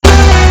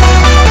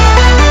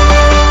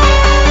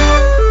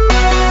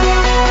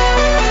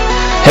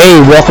Hey,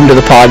 welcome to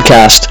the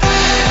podcast.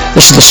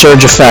 This is The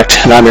Surge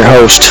Effect, and I'm your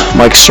host,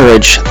 Mike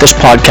Surge. This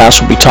podcast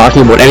will be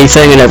talking about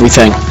anything and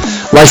everything,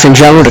 life in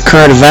general to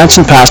current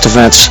events and past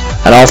events,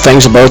 and all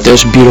things about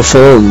this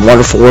beautiful and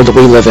wonderful world that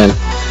we live in.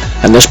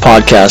 And this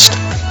podcast,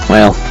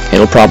 well,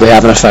 it'll probably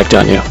have an effect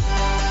on you.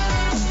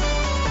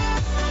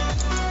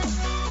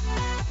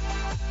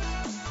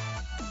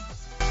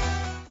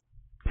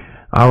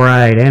 All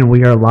right, and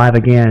we are live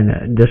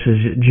again. This is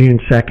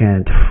June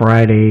 2nd,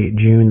 Friday,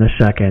 June the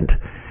 2nd.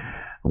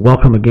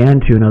 Welcome again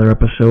to another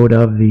episode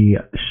of the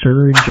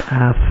Surge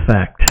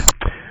Effect.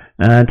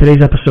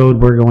 Today's episode,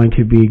 we're going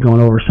to be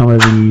going over some of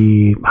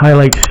the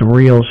highlights and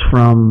reels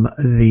from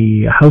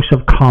the House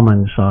of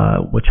Commons,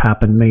 which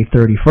happened May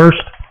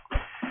 31st.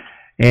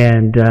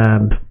 And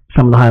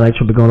some of the highlights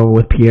we'll be going over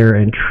with Pierre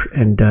and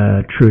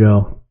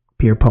Trudeau,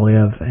 Pierre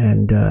Poilievre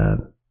and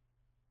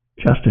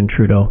Justin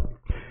Trudeau.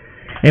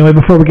 Anyway,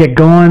 before we get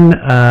going,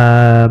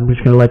 I'm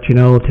just going to let you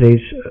know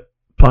today's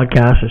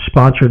podcast is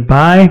sponsored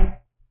by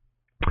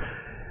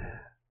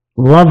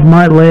Love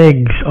My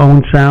Legs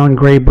Own Sound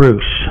Grey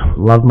Bruce.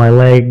 Love My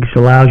Legs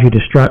allows you to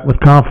strut with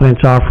confidence,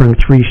 offering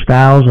 3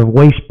 styles of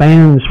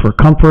waistbands for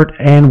comfort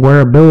and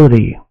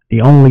wearability.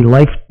 The only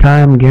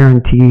lifetime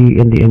guarantee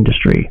in the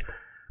industry.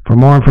 For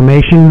more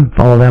information,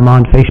 follow them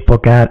on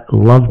Facebook at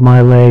Love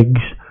My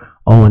Legs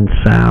Own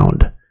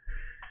Sound.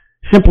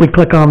 Simply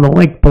click on the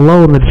link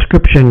below in the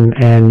description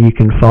and you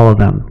can follow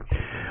them.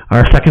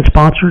 Our second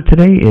sponsor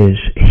today is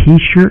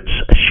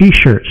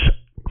She-Shirts.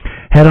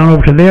 Head on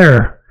over to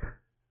their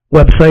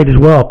website as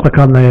well. Click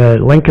on the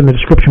link in the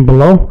description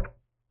below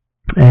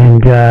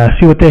and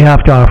see what they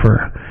have to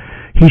offer.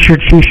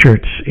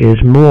 She-Shirts is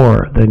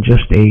more than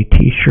just a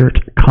t-shirt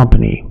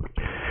company.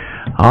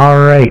 All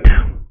right,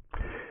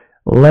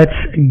 let's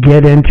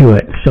get into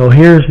it. So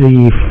here's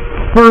the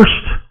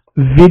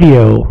first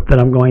video that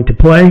I'm going to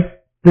play.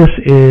 This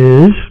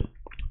is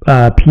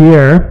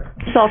Pierre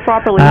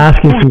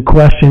asking some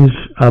questions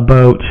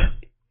about,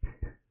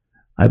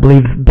 I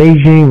believe,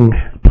 Beijing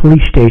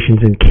police stations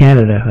in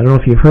Canada. I don't know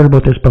if you've heard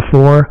about this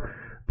before,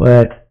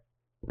 but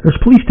there's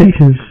police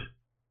stations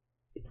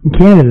in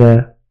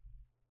Canada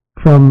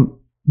from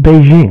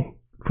Beijing,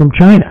 from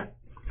China.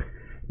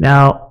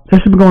 Now, this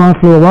has been going on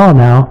for a little while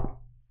now.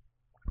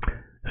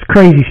 It's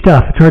crazy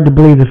stuff. It's hard to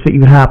believe this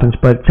even happens,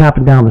 but it's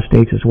happened down the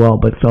States as well,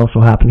 but it's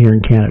also happened here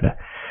in Canada.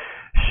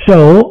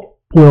 So,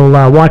 we'll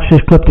watch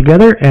this clip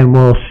together and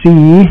we'll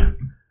see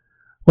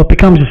what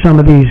becomes of some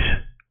of these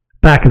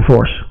back and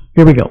forth.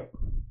 Here we go.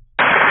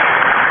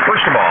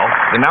 First of all,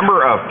 the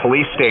number of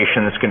police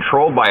stations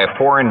controlled by a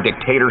foreign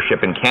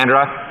dictatorship in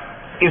Canada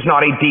is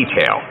not a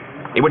detail.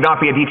 It would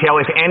not be a detail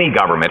if any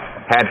government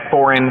had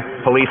foreign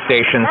police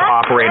stations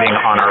operating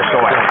on our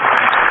soil.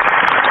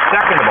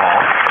 Second of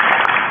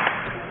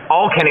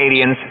all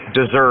Canadians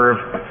deserve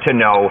to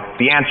know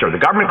the answer. The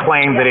government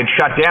claimed that it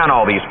shut down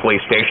all these police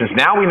stations.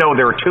 Now we know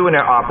there are 2 in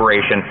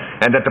operation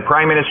and that the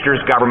Prime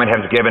Minister's government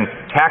has given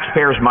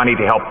taxpayers money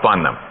to help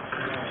fund them.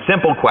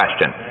 Simple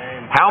question.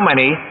 How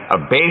many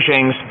of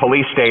Beijing's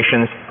police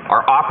stations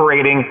are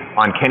operating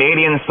on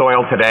Canadian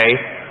soil today?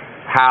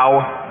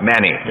 How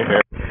many?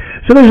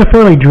 So there's a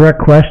fairly direct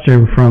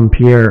question from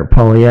Pierre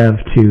Poilievre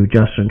to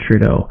Justin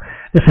Trudeau.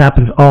 This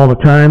happens all the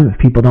time. If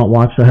people don't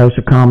watch the House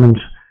of Commons,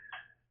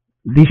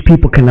 these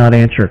people cannot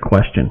answer a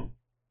question.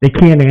 They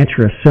can't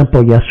answer a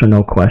simple yes or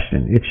no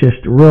question. It's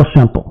just real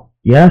simple.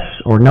 Yes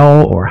or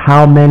no, or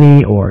how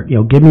many, or,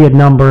 give me a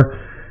number.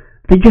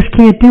 They just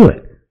can't do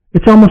it.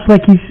 It's almost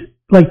like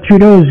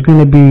Trudeau is going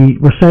to be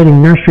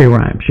reciting nursery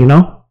rhymes,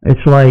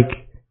 It's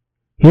like,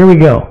 here we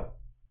go.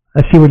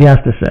 Let's see what he has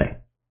to say.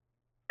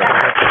 The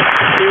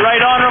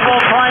Right Honourable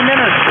Prime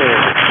Minister.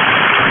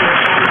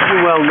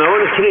 Well know,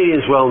 and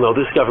Canadians well know,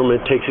 this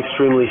government takes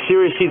extremely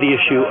seriously the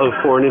issue of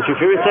foreign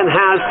interference and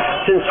has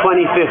since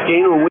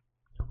 2015.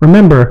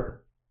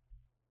 Remember,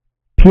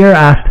 Pierre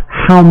asked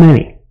how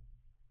many.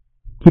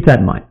 Keep that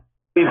in mind.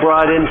 We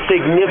brought in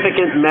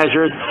significant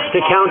measures to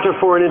counter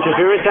foreign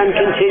interference and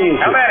continue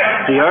to.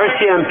 The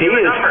RCMP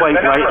is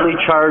quite rightly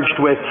charged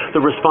with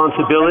the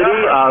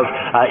responsibility of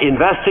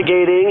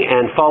investigating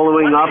and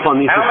following up on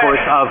these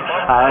reports of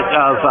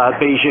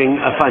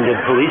Beijing-funded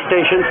police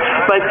stations.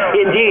 But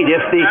indeed,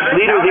 if the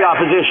Leader of the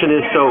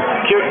Opposition is so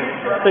curious...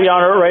 The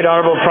Right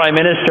Honourable Prime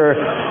Minister,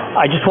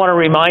 I just want to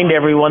remind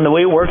everyone, the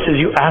way it works is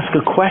you ask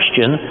a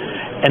question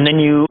and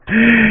then you...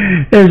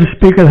 There's the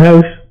Speaker of the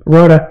House,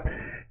 Rhoda.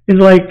 It's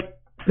like...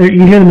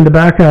 You hear them in the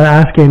background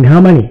asking, how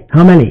many,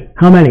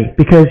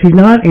 because he's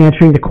not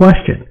answering the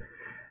question.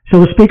 So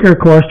the Speaker, of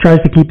course, tries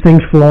to keep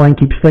things flowing,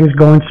 keeps things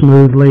going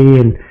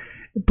smoothly,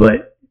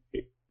 but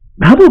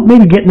how about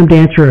maybe getting them to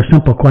answer a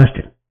simple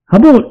question? How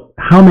about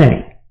how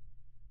many?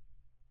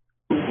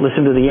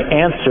 Listen to the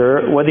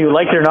answer, whether you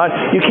like it or not.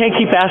 You can't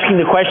keep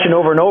asking the question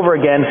over and over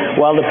again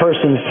while the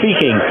person's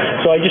speaking.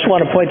 So I just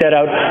want to point that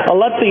out. I'll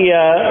let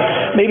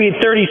maybe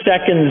 30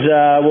 seconds,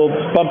 we'll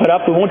bump it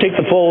up. We won't take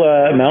the full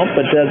amount,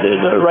 but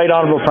the Right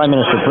Honourable Prime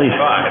Minister, please.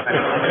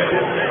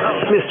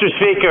 Mr.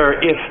 Speaker,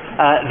 if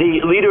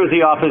the Leader of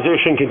the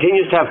Opposition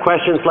continues to have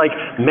questions like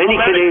many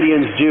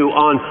Canadians do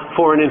on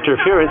foreign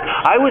interference,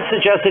 I would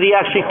suggest that he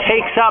actually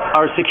takes up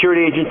our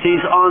security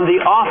agencies on the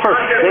offer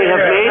they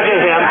have made to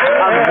him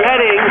of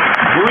getting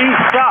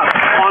briefed up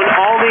on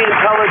all the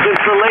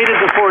intelligence related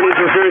to foreign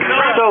interference,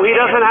 so he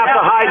doesn't have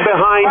to hide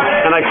behind,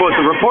 and I quote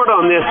the report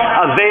on this,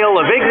 a veil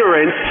of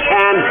ignorance,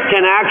 and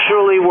can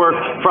actually work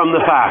from the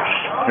facts.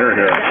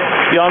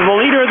 The Honourable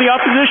Leader of the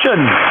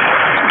Opposition.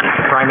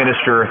 The Prime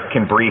Minister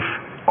can brief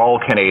all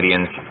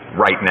Canadians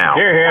right now.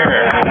 Hear,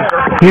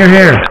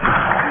 hear.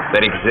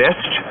 That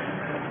exist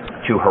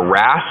to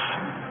harass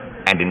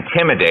and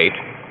intimidate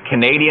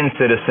Canadian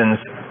citizens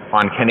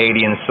on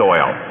Canadian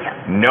soil.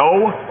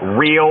 No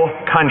real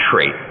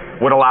country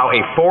would allow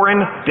a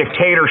foreign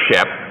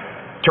dictatorship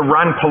to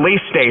run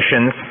police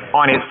stations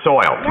on its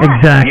soil.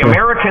 Exactly. The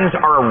Americans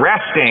are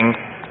arresting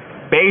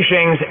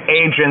Beijing's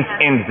agents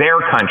in their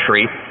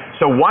country.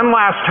 So one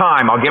last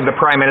time, I'll give the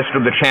Prime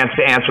Minister the chance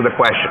to answer the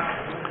question.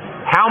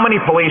 How many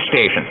police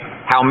stations,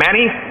 how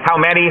many,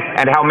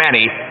 and how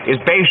many is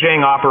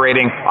Beijing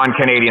operating on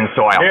Canadian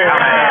soil?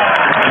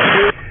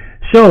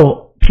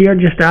 So, Pierre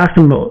just asked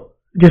him,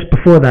 just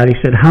before that, he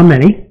said, how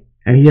many?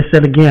 And he just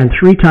said again,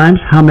 3 times,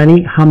 how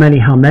many? And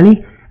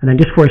then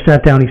just before he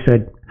sat down, he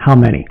said, how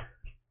many?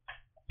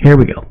 Here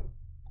we go.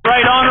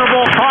 Right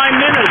Honourable Prime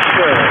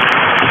Minister.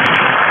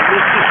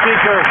 Mr.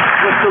 Speaker,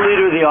 if the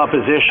Leader of the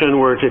Opposition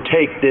were to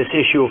take this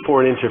issue of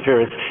foreign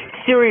interference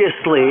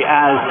seriously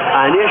as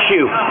an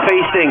issue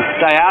facing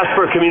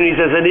diaspora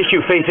communities, as an issue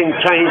facing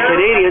Chinese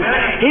Canadians,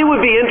 he would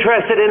be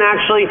interested in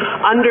actually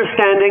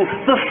understanding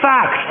the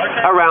facts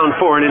around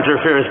foreign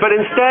interference. But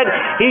instead,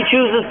 he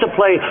chooses to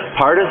play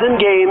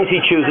partisan games. He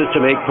chooses to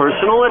make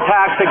personal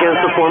attacks against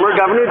the former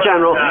Governor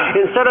General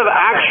instead of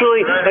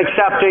actually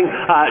accepting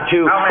to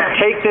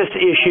take this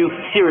issue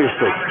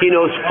seriously. He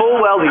knows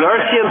full well the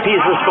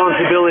RCMP's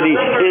responsibility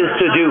is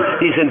to do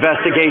these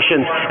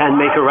investigations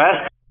and make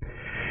arrests.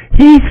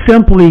 He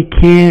simply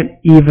can't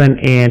even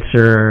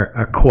answer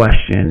a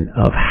question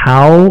of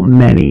how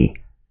many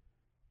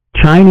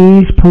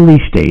Chinese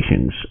police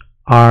stations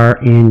are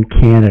in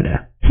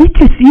Canada. He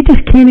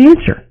just can't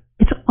answer.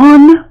 It's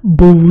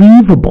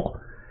unbelievable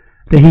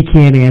that he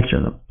can't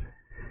answer them.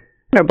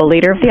 Honourable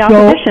Leader of the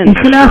Opposition. So you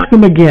can ask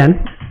him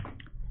again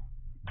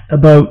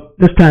about,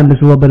 this time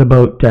there's a little bit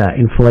about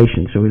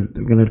inflation. So we're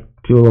going to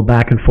do a little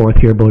back and forth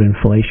here about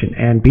inflation.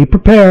 And be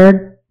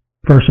prepared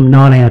for some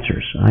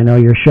non-answers. I know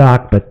you're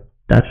shocked, but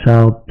that's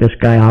how this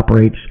guy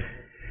operates.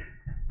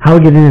 How he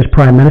gets in as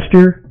Prime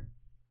Minister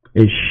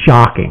is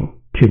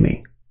shocking to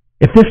me.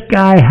 If this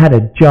guy had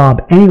a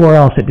job anywhere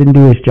else that didn't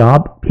do his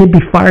job, he'd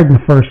be fired in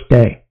the first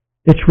day.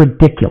 It's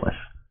ridiculous.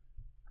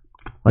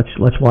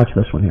 Let's watch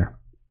this one here.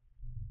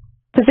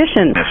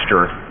 Position.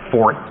 Minister,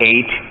 for 8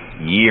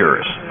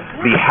 years.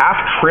 The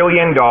 $500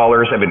 billion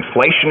of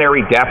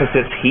inflationary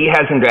deficits he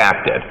has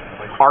enacted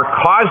are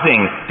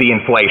causing the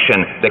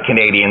inflation that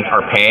Canadians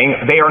are paying.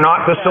 They are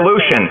not the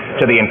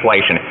solution to the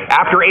inflation.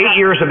 After 8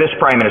 years of this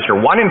Prime Minister,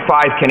 1 in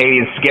 5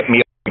 Canadians skip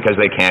meals because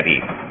they can't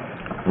eat.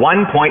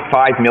 1.5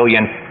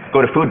 million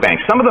go to food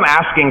banks, some of them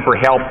asking for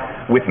help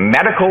with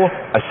medical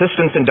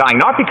assistance in dying,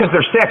 not because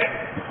they're sick,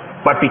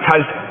 but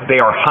because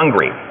they are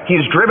hungry.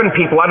 He's driven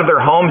people out of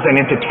their homes and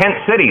into tent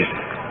cities,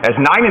 as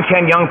 9 in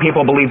 10 young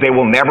people believe they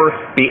will never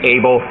be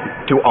able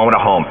to own a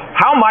home.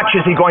 How much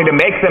is he going to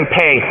make them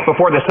pay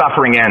before the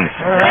suffering ends?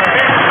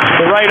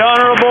 The Right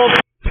Honourable.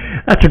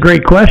 That's a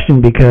great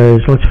question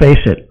because, let's face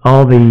it,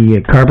 all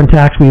the carbon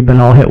tax we've been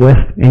all hit with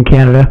in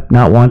Canada,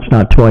 not once,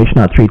 not twice,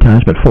 not 3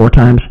 times, but 4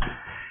 times,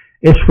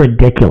 it's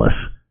ridiculous.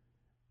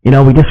 You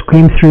know, we just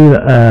came through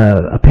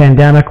a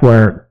pandemic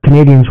where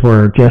Canadians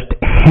were just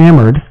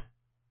hammered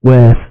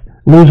with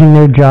losing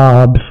their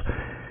jobs.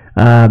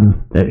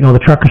 The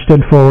truckers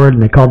stood forward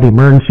and they called the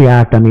Emergency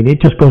Act. I mean,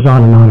 it just goes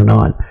on and on and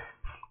on.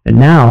 And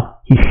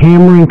now he's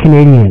hammering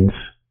Canadians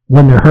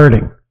when they're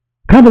hurting.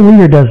 What kind of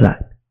leader does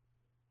that?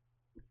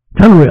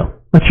 It's unreal.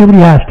 Let's hear what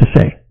he has to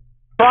say.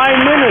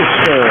 Prime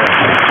Minister.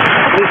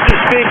 Mr.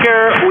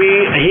 Speaker, we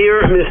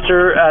hear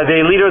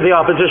the Leader of the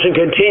Opposition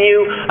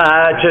continue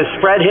to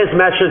spread his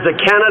message that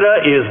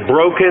Canada is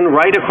broken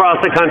right across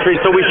the country,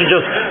 so we should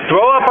just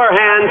throw up our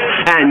hands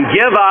and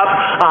give up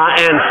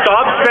and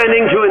stop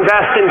spending to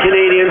invest in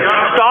Canadians,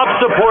 stop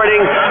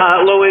supporting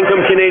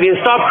low-income Canadians,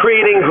 stop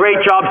creating great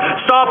jobs,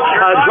 stop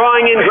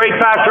drawing in great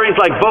factories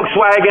like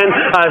Volkswagen,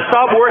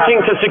 stop working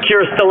to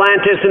secure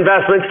Stellantis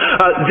investments.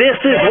 This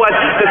is what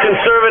the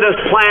Conservatives'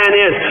 plan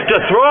is, to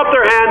throw up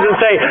their hands and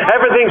say,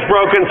 everything's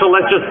broken, so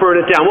let's just burn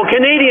it down. Well,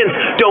 Canadians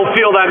don't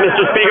feel that,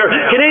 Mr. Speaker.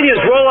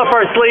 Canadians roll up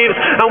our sleeves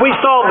and we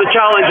solve the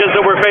challenges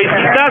that we're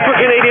facing. That's what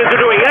Canadians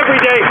are doing every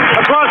day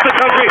across the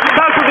country.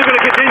 That's what they're going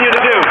to continue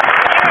to do.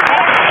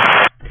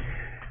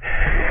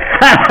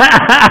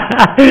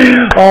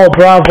 Oh,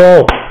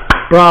 bravo.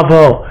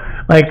 Bravo.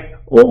 Like,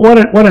 what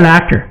an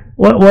actor.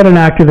 What an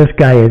actor this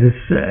guy is.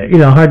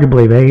 It's, hard to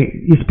believe.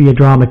 He used to be a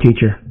drama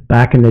teacher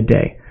back in the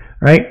day,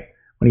 right?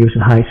 When he was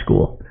in high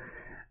school.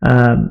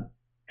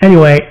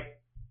 Anyway,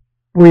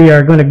 we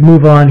are going to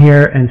move on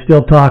here and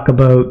still talk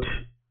about.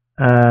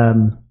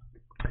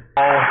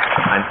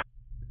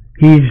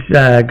 He's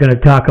going to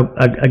talk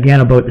again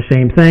about the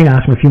same thing.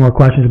 Ask him a few more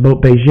questions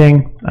about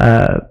Beijing.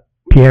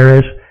 Pierre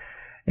is,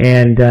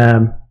 and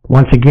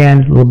once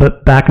again, a little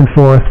bit back and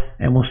forth,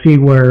 and we'll see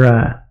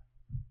where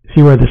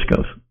this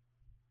goes.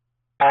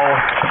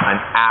 An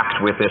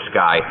act with this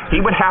guy.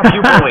 He would have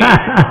you believe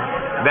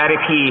that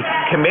if he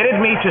committed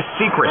me to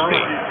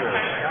secrecy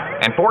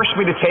and forced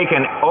me to take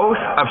an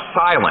oath of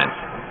silence,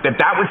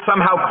 that would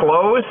somehow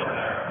close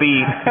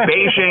the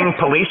Beijing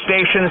police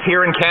stations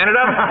here in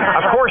Canada?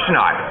 Of course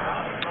not.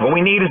 What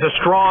we need is a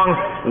strong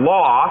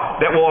law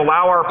that will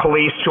allow our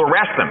police to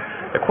arrest them.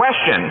 The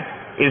question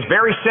is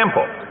very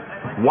simple.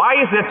 Why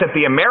is it that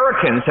the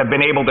Americans have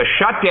been able to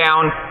shut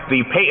down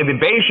the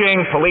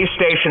Beijing police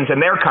stations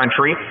in their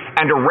country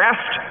and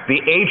arrest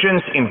the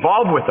agents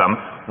involved with them,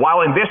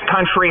 while in this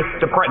country,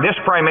 this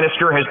Prime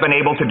Minister has been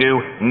able to do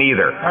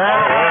neither?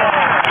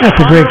 That's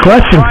a great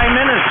question. Prime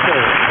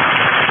Minister.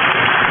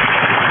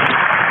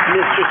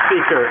 Mr.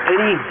 Speaker,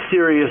 any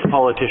serious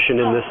politician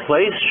in this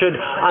place should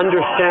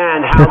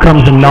understand how Here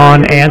comes the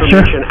non-answer. the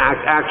Information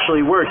Act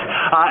actually works,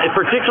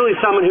 particularly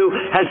someone who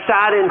has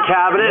sat in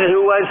cabinet and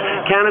who was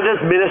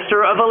Canada's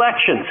Minister of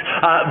Elections.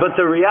 But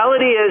the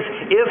reality is,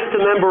 if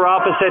the member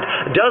opposite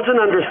doesn't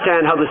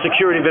understand how the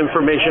Security of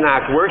Information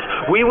Act works,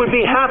 we would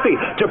be happy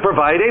to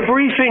provide a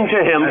briefing to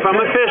him from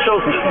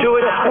officials to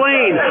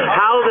explain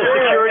how the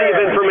Security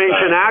of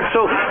Information Act,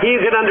 so he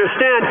can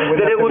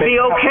understand that it would be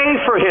okay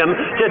for him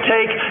to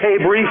take a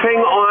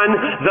briefing on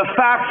the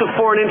facts of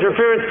foreign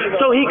interference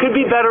so he could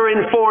be better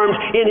informed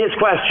in his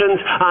questions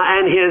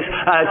and his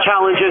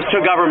challenges to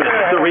government.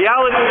 The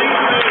reality...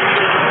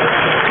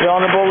 The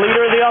Honourable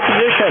Leader of the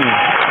Opposition.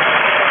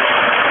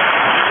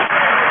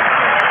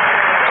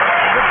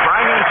 The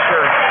Prime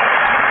Minister...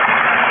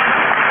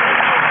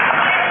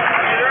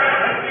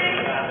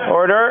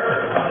 Order.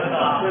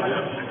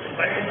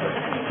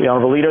 The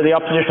Honourable Leader of the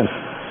Opposition.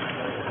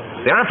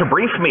 They don't have to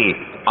brief me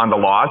on the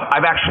laws.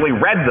 I've actually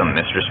read them,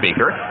 Mr.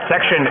 Speaker.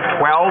 Section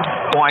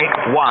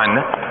 12.1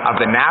 of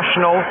the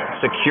National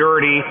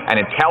Security and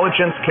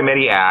Intelligence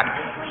Committee Act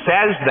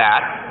says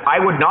that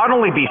I would not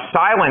only be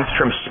silenced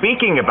from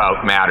speaking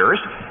about matters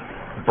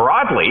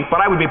broadly,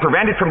 but I would be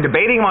prevented from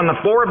debating on the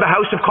floor of the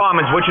House of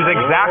Commons, which is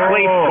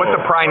exactly what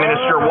the Prime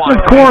Minister wants.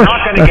 Of course,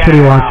 that's what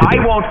he wants to do.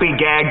 I won't be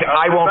gagged.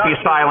 I won't be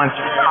silenced.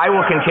 I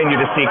will continue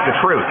to seek the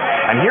truth.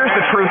 And here's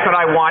the truth that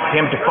I want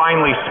him to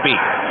finally speak.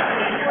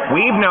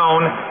 We've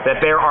known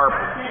that there are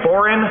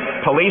foreign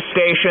police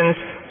stations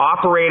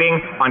operating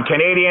on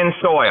Canadian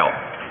soil.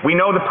 We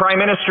know the Prime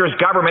Minister's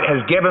government has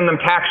given them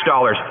tax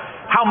dollars.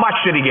 How much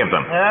did he give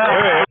them?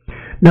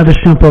 Another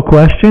simple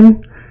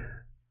question.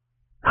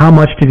 How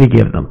much did he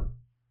give them?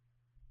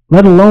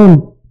 Let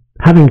alone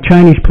having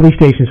Chinese police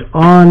stations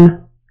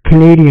on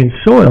Canadian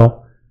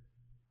soil.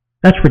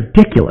 That's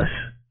ridiculous.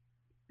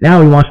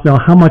 Now he wants to know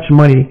how much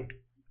money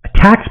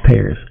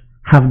taxpayers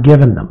have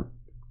given them.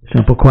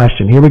 Simple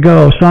question. Here we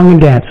go. Song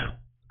and dance.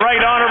 Right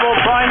Honourable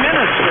Prime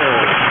Minister.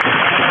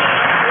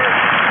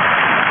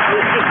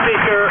 Mr.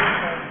 Speaker,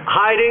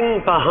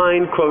 hiding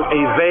behind, quote,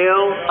 a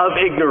veil of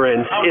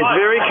ignorance is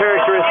very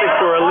characteristic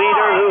for a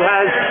leader who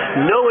has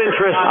no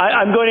interest...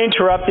 I'm going to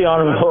interrupt the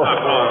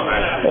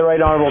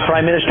Right Honourable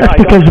Prime Minister. That's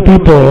because the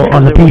people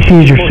on the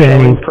PCs are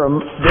saying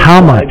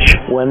how much.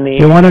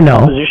 They want to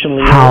know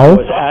how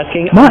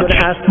much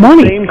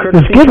money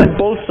was given.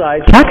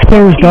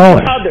 Taxpayers'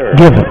 dollars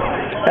given.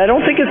 I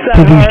don't think it's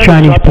that to these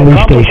Chinese police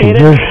stations.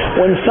 There's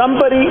when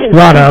somebody is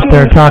Rada up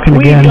there talking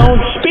again. We don't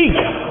speak.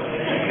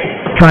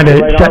 Trying to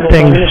set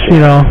things,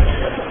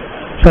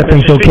 set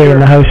things okay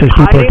in the House as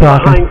people are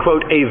talking. Behind,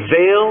 quote, a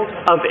veil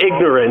of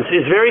ignorance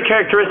is very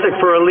characteristic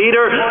for a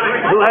leader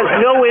who has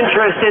no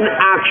interest in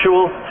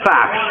actual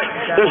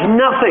facts. There's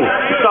nothing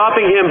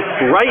stopping him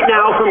right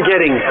now from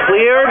getting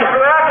cleared,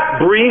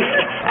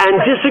 briefed,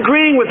 and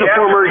disagreeing with the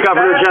former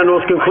Governor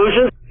General's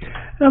conclusions.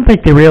 I don't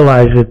think they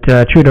realize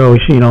that Trudeau is,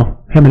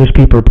 him and his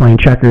people are playing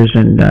checkers,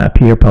 and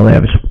Pierre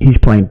Poilievre, he's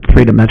playing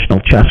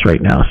three-dimensional chess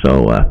right now.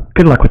 So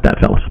good luck with that,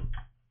 fellas.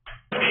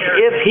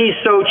 If he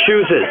so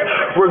chooses,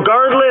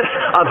 regardless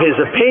of his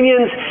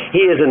opinions,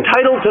 he is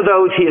entitled to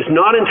those. He is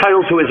not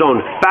entitled to his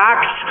own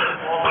facts.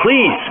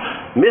 Please,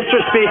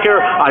 Mr. Speaker,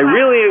 I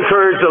really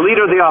encourage the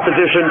Leader of the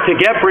Opposition to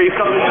get briefed.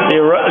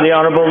 The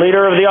Honourable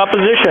Leader of the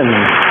Opposition.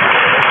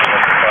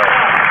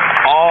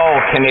 All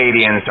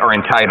Canadians are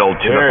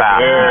entitled to the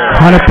facts.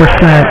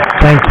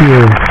 100%. Thank you.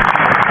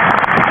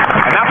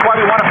 And that's why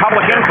we want a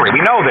public inquiry.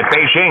 We know that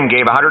Beijing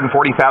gave $140,000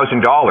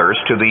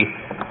 to the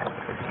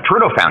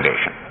Trudeau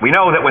Foundation. We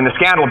know that when the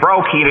scandal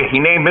broke, he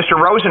named Mr.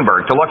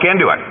 Rosenberg to look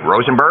into it.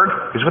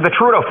 Rosenberg is with the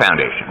Trudeau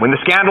Foundation. When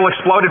the scandal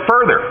exploded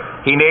further,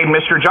 he named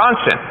Mr.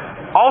 Johnston,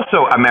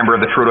 also a member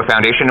of the Trudeau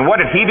Foundation. And what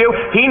did he do?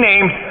 He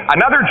named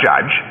another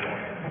judge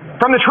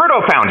from the Trudeau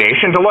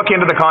Foundation to look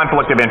into the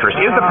conflict of interest.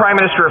 Is the Prime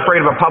Minister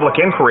afraid of a public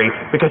inquiry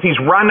because he's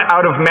run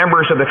out of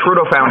members of the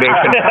Trudeau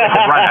Foundation?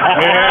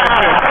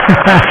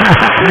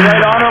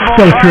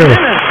 So true.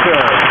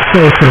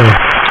 So true.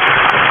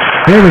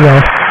 Here we go.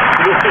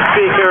 Mr.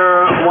 Speaker,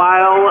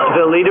 while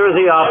the Leader of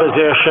the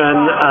Opposition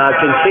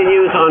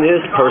continues on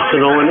his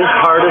personal and his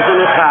partisan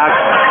attacks,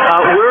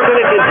 we're going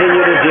to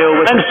continue to deal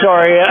with... I'm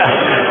sorry.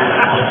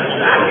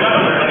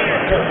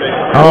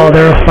 Oh,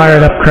 they're a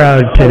fired up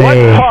crowd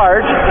today. What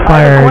part?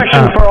 I have a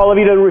question for all of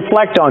you to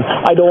reflect on.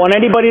 I don't want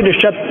anybody to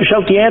shout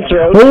the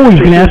answer out. Oh,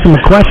 you can ask him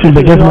a question,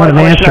 but doesn't want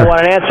an answer. I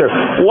want an answer.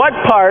 What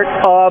part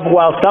of,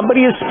 while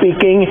somebody is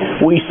speaking,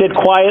 we sit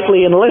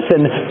quietly and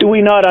listen, do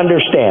we not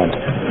understand?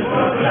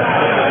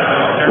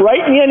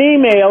 Write me an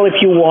email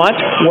if you want,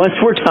 once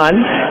we're done,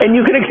 and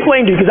you can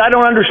explain to me, because I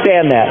don't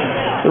understand that.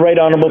 The Right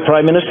Honourable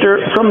Prime Minister,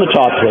 from the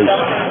top, please.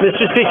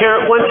 Mr.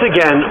 Speaker, once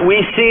again,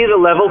 we see the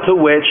level to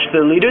which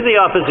the Leader of the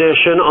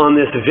Opposition on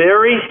this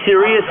very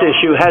serious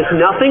issue has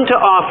nothing to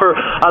offer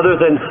other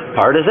than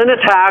partisan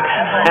attacks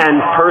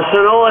and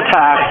personal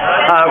attacks,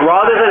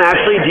 rather than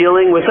actually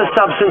dealing with the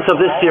substance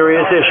of this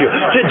serious issue.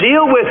 To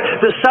deal with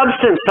the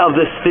substance of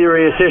this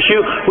serious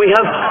issue, we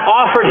have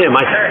offered him,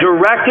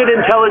 directed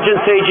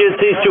intelligence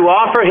agencies to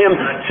offer him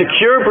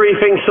secure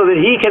briefings so that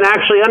he can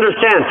actually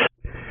understand.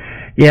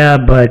 Yeah,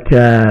 but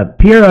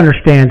Pierre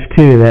understands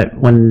too that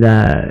when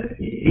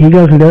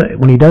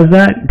he does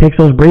that, takes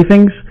those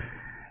briefings,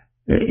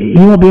 he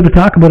won't be able to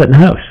talk about it in the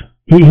House.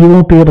 He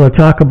won't be able to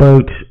talk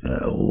about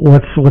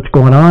what's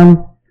going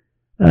on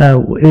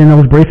in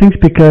those briefings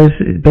because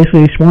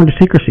basically he's sworn to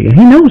secrecy, and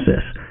he knows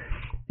this.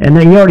 And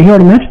he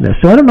already mentioned this.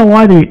 So I don't know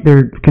why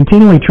they're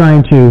continually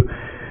trying to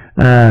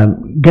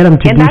get him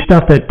to do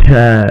stuff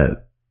that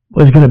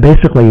was going to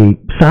basically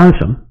silence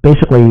him,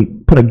 basically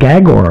put a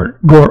gag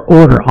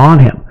order on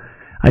him.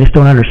 I just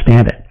don't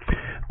understand it.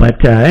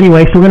 But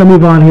anyway, so we're going to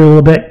move on here a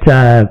little bit.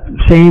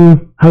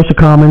 Same House of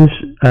Commons,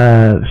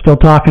 still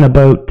talking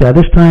about,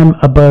 this time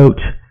about,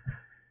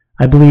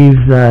 I believe,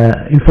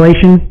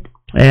 inflation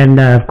and,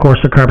 of course,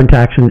 the carbon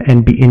tax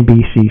in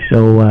BC.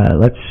 So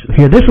let's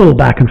hear this little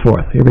back and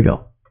forth. Here we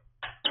go.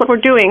 That's what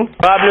we're doing.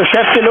 Le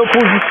chef de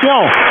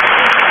l'opposition.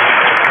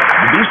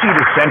 The BC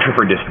Centre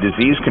for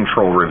Disease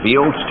Control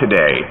revealed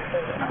today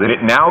that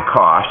it now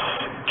costs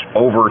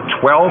over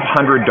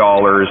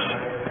 $1,200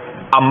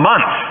 a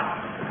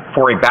month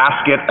for a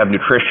basket of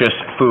nutritious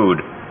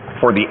food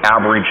for the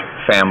average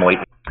family.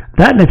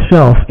 That in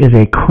itself is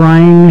a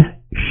crying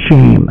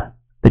shame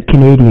that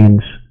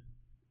Canadians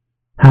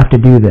have to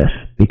do this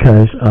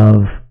because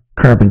of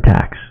carbon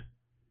tax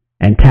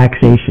and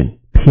taxation,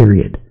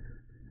 period.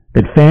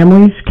 That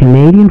families,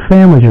 Canadian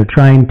families, are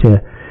trying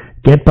to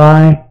get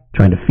by,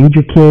 trying to feed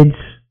your kids,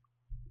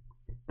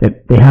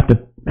 that they have to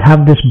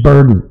have this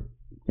burden.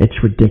 It's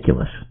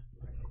ridiculous.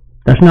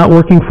 That's not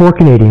working for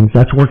Canadians.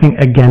 That's working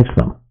against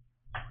them.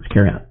 Let's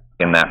carry on.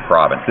 In that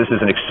province. This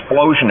is an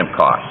explosion of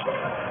costs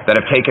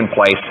that have taken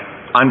place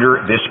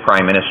under this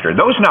Prime Minister.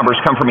 Those numbers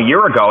come from a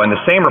year ago, and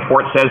the same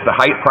report says the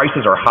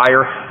prices are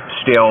higher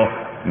still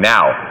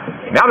now.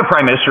 Now the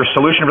Prime Minister's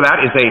solution for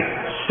that is a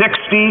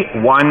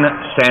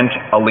 61-cent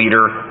a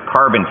liter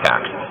carbon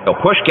tax. They'll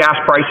push gas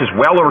prices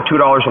well over $2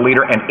 a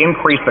liter and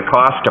increase the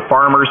cost to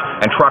farmers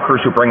and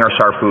truckers who bring us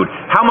our food.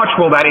 How much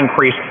will that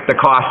increase the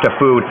cost of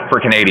food for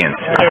Canadians?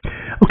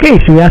 Okay,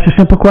 so you asked a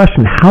simple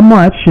question. How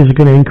much is it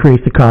going to increase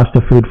the cost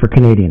of food for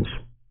Canadians?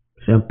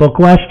 Simple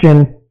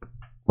question.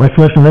 Let's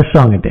listen to this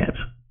song and dance.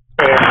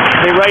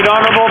 The Right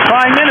Honourable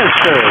Prime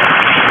Minister.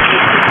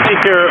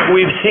 Speaker,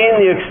 we've seen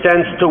the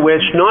extent to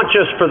which, not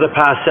just for the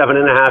past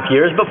 7.5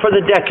 years, but for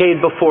the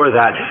decade before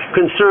that,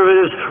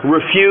 Conservatives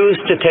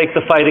refused to take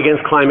the fight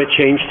against climate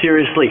change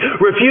seriously,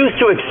 refused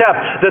to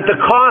accept that the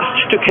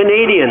cost to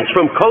Canadians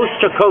from coast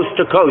to coast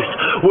to coast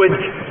would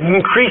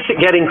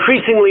get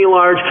increasingly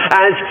large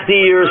as the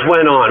years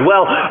went on.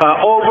 Well,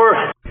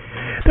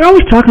 they're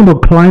always talking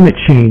about climate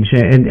change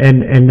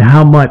and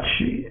how much,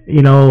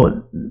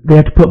 they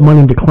have to put money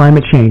into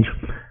climate change.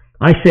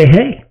 I say,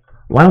 hey,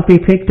 why don't they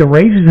take the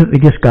raises that they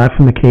just got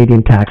from the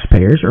Canadian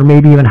taxpayers, or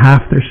maybe even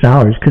half their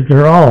salaries, because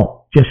they're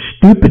all just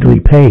stupidly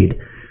paid.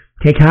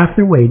 Take half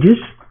their wages,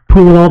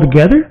 pool it all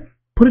together,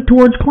 put it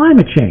towards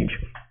climate change.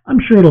 I'm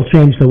sure it'll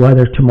change the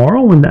weather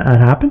tomorrow when that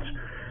happens,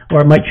 or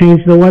it might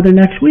change the weather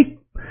next week.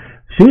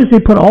 As soon as they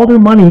put all their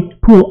money,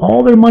 pool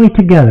all their money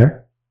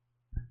together,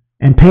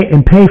 and pay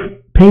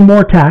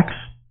more tax,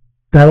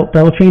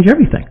 that'll change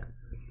everything.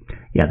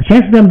 Yeah, the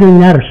chances of them doing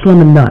that are slim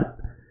and none.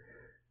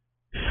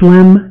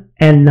 Slim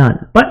and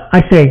none. But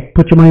I say,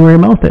 put your money where your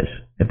mouth is.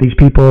 If these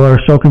people are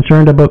so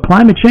concerned about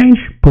climate change,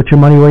 put your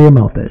money where your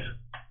mouth is.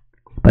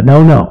 But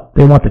no,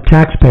 they want the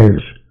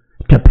taxpayers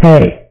to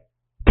pay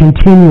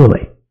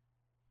continually.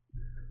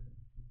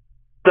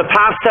 The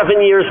past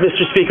 7 years,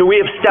 Mr. Speaker, we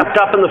have stepped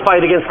up in the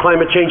fight against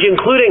climate change,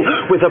 including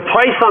with a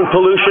price on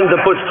pollution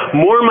that puts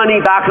more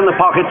money back in the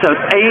pockets of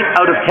 8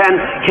 out of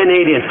 10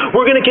 Canadians.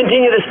 We're going to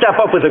continue to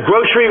step up with a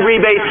grocery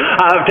rebate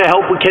to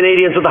help with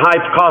Canadians with the high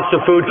cost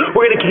of food.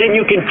 We're going to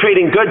continue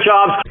creating good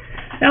jobs.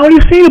 Now, what are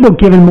you saying about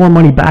giving more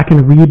money back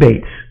in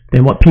rebates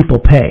than what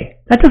people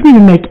pay? That doesn't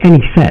even make any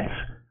sense.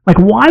 Like,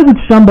 why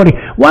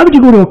would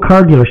you go to a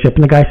car dealership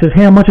and the guy says,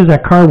 hey, how much is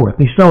that car worth?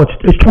 And he says, oh,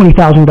 it's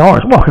 $20,000.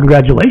 Well,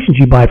 congratulations,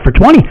 you buy it for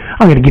 $20.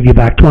 I'm going to give you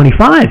back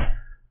 $25.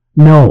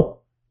 No,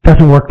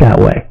 doesn't work that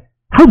way.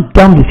 How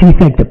dumb does he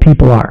think that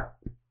people are?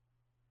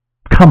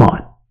 Come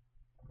on.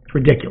 It's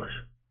ridiculous.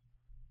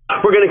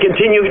 We're going to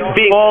continue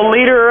being...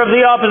 Leader of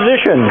the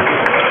Opposition.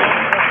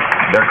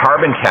 Their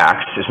carbon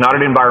tax is not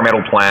an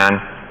environmental plan.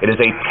 It is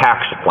a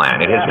tax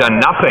plan. It has done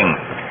nothing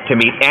to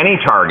meet any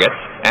targets,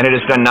 and it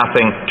has done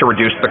nothing to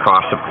reduce the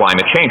cost of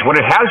climate change. What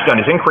it has done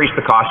is increase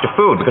the cost of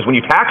food, because when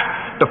you tax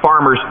the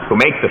farmers who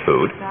make the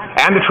food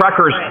and the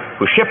truckers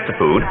who ship the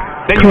food,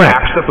 then you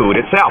tax the food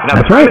itself. Now,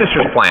 the Prime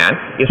Minister's plan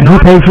is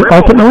not to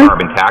triple the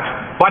carbon tax,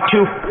 but to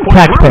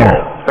quadruple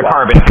the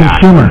carbon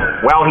tax.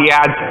 Well, he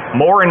adds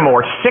more and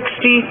more,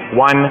 61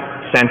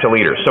 cents a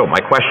liter. So my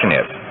question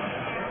is,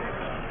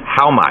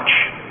 how much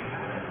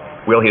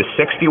will his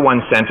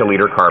 61 cents a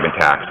liter carbon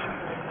tax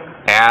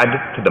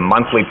add to the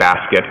monthly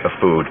basket of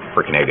food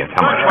for Canadians?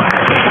 How much?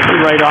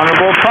 Right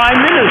Honourable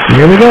Prime Minister.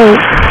 Here we go.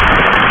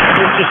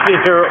 Mr.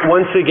 Speaker,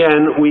 once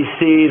again, we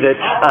see that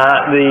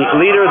the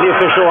Leader of the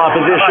Official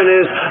Opposition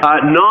is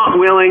not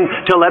willing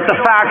to let the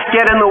facts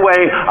get in the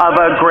way of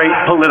a great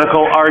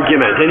political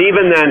argument. And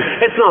even then,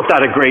 it's not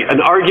that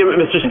an argument,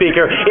 Mr.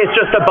 Speaker. It's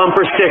just a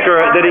bumper sticker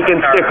that he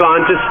can stick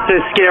on to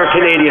scare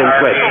Canadians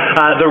with.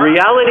 The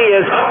reality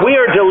is we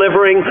are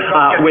delivering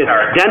with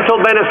dental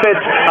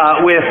benefits,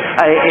 with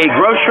a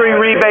grocery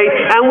rebate,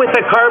 and with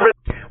a carbon...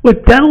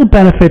 With dental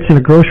benefits and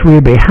a grocery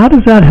rebate, how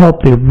does that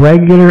help the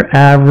regular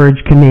average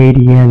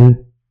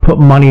Canadian put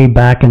money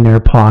back in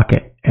their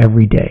pocket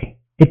every day?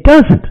 It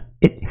doesn't.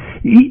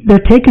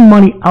 They're taking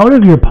money out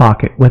of your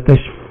pocket with this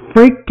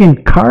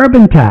freaking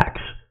carbon tax.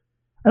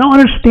 I don't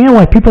understand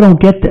why people don't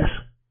get this.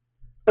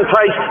 The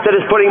price that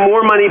is putting more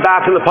money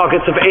back in the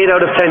pockets of 8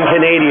 out of 10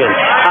 Canadians.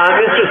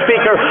 Mr.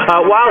 Speaker,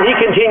 while he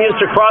continues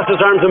to cross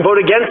his arms and vote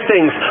against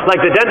things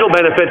like the dental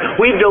benefit,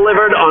 we've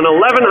delivered on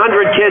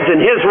 1,100 kids in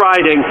his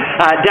riding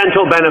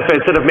dental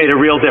benefits that have made a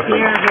real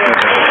difference.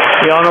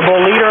 The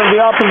Honourable Leader of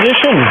the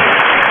Opposition.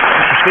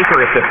 Mr. Speaker,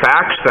 if the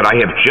facts that I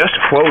have just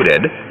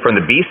quoted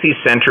from the BC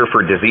Centre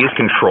for Disease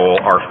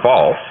Control are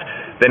false,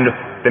 then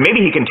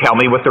maybe he can tell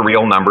me what the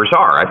real numbers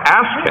are. I've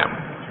asked him,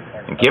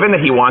 and given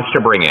that he wants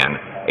to bring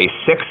in a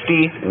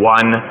 61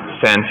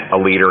 cent a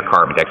liter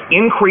carbon tax,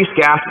 increase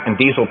gas and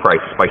diesel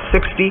prices by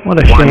 61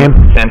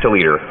 cents a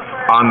liter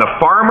on the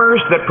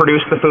farmers that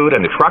produce the food and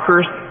the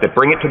truckers that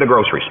bring it to the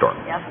grocery store.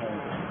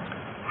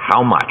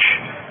 How much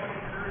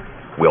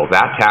will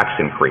that tax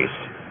increase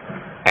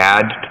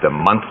add to the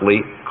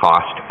monthly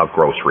cost of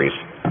groceries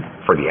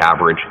for the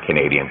average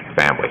Canadian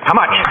family? How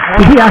much?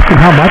 Did he ask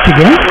him how much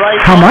again?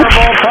 How much?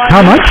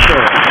 How much?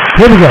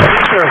 Here we go.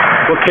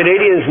 What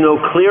Canadians know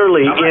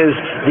clearly is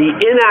the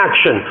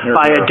inaction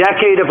by a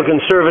decade of a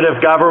Conservative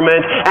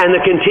government and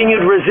the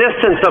continued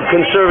resistance of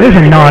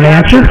Conservative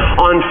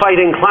on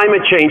fighting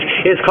climate change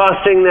is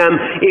costing them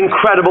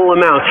incredible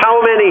amounts. How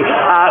many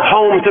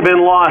homes have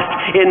been lost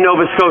in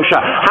Nova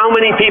Scotia? How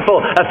many people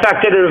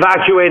affected and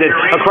evacuated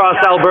across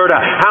Alberta?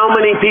 How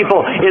many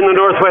people in the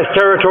Northwest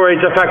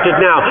Territories affected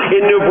now?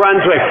 In New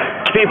Brunswick,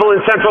 people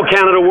in central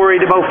Canada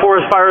worried about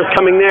forest fires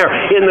coming there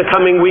in the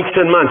coming weeks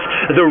and months.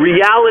 The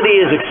reality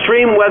is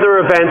extreme weather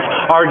events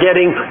are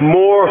getting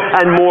more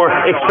and more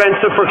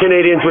expensive for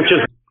Canadians, which is...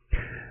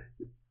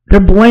 They're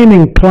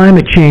blaming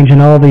climate change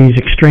and all these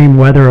extreme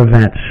weather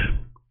events.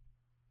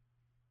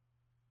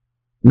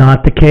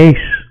 Not the case.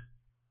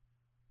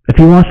 If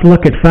he wants to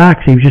look at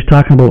facts, he was just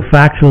talking about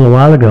facts a little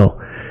while ago.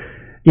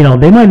 You know,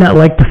 they might not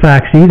like the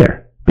facts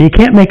either, but you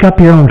can't make up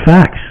your own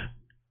facts.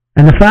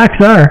 And the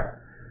facts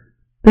are,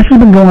 this has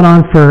been going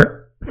on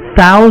for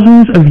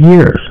thousands of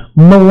years,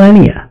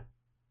 millennia.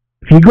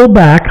 If you go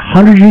back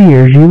hundreds of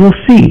years, you will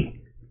see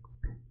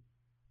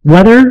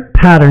weather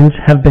patterns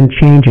have been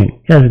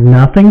changing. It has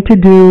nothing to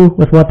do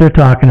with what they're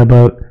talking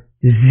about.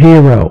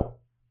 Zero.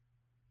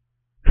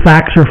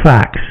 Facts are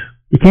facts.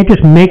 You can't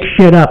just make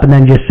shit up and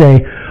then just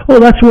say, oh,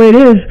 that's the way it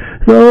is.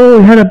 So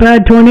we had a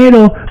bad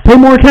tornado, pay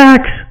more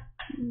tax.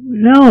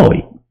 No,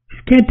 you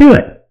just can't do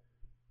it.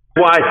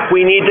 Why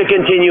we need to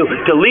continue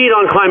to lead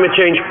on climate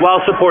change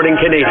while supporting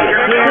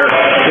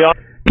Canadians.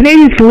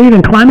 Canadians can lead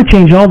on climate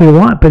change all they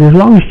want, but as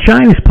long as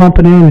China's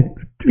pumping in,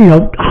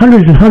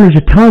 hundreds and hundreds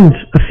of tons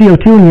of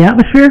CO2 in the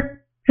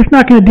atmosphere, it's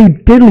not going to do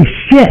diddly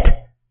shit.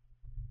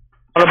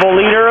 Honourable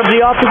Leader of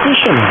the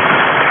Opposition.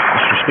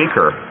 Mr.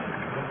 Speaker,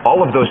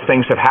 all of those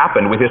things have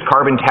happened with his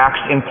carbon tax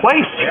in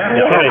place.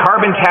 The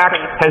carbon tax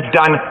has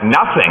done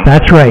nothing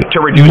to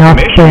reduce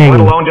emissions,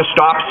 let alone to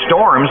stop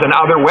storms and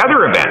other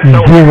weather events. So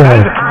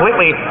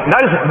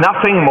that is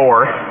nothing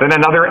more than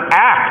another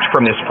act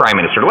from this Prime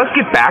Minister. Let's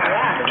get back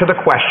to the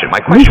question. My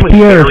question was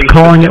Pierre is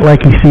calling it like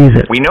he sees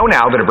it. We know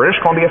now that a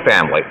British Columbia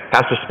family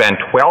has to spend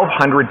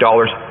 $1,200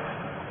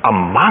 a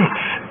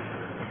month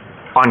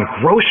on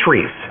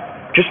groceries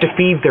just to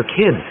feed their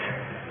kids.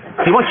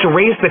 He wants to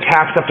raise the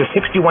tax up to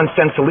 61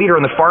 cents a liter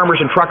on the farmers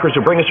and truckers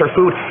who bring us our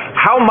food.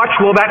 How much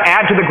will that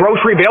add to the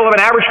grocery bill of an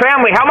average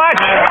family? How much?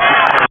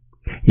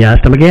 You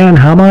asked him again,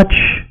 how much?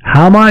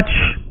 How much?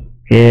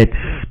 It's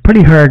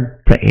pretty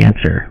hard to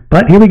answer.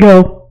 But here we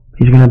go.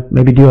 He's going to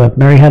maybe do a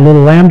Mary Had a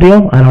Little Lamb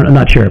deal. I'm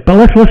not sure. But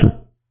let's listen.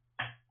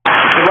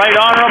 Right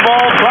Honourable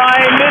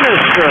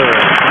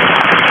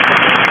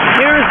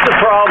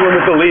one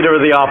with the Leader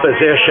of the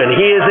Opposition.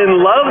 He is in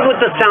love with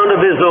the sound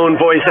of his own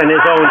voice and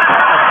his own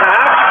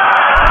attack,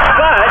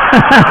 but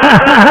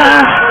he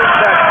doesn't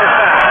respect the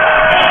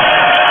facts.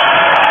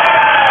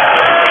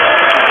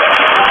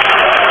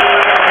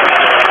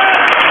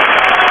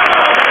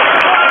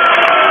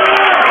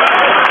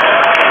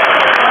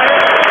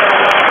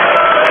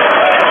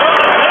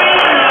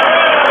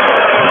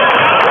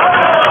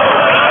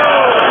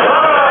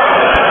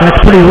 That's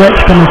pretty rich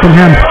coming from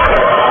him.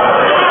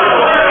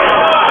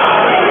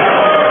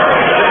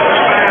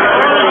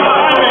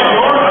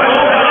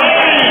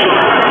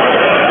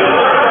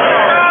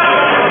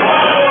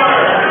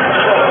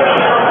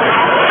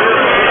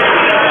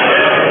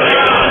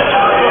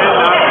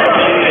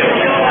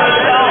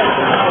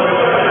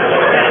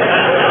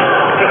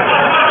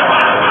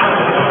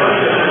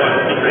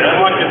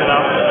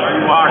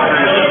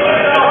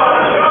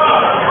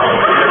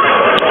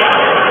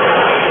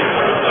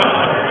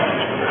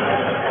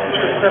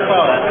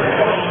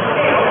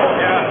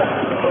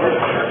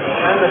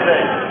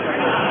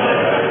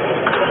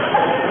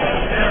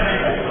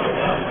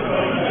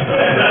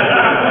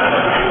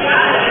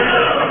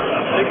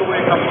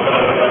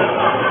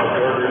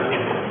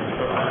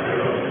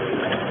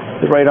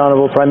 The Right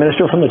Honourable Prime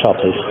Minister, from the top,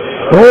 please.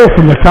 Oh,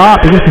 from the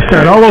top. He gets to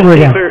start all over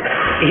again.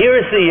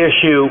 Here's the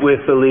issue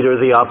with the Leader of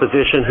the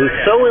Opposition, who's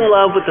so in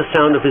love with the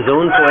sound of his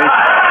own voice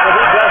that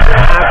he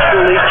doesn't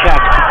actually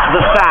check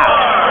the facts.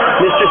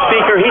 Mr.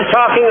 Speaker, he's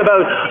talking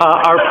about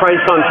our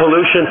price on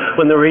pollution,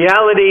 when the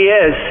reality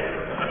is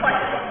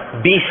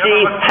BC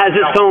has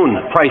its own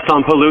price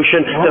on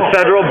pollution. The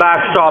federal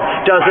backstop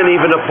doesn't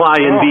even apply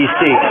in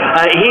BC.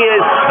 He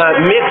is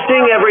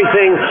mixing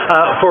everything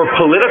for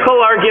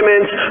political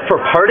arguments, for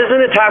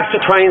partisan attacks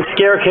to try and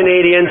scare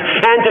Canadians,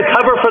 and to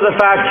cover for the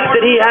fact that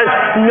he has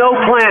no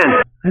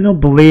plan. I don't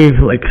believe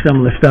like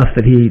some of the stuff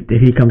that he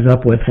comes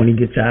up with when he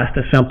gets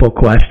asked a simple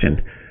question.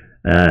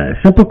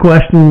 Simple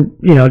question,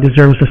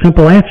 deserves a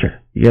simple answer.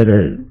 You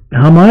gotta,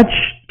 how much?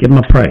 Give him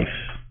a price.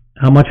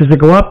 How much does it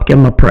go up? Give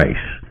him a price.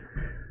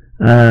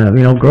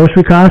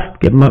 Grocery cost,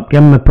 give him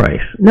a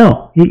price.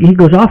 No, he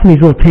goes off on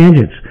these little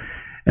tangents.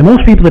 And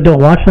most people that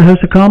don't watch the House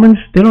of Commons,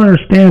 they don't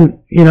understand,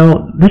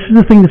 this is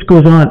the thing that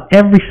goes on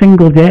every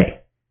single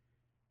day.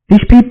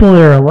 These people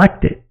that are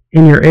elected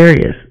in your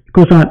areas, it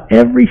goes on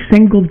every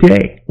single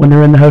day when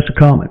they're in the House of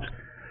Commons.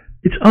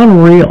 It's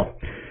unreal.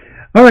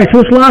 All right,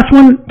 so this last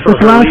one, this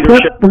last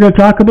clip we're going to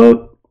talk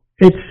about,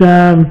 it's,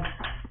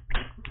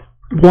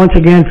 once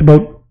again, it's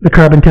about the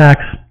carbon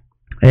tax.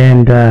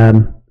 And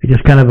it's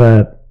just kind of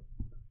a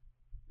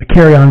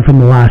carry on from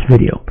the last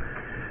video.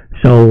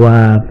 So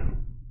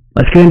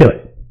let's get into it.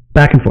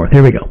 Back and forth.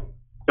 Here we go.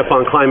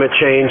 On climate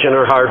change and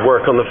our hard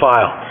work on the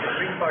file.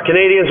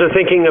 Canadians are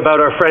thinking about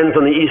our friends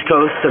on the East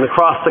Coast and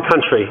across the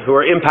country who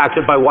are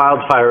impacted by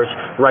wildfires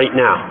right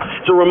now.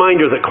 It's a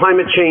reminder that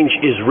climate change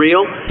is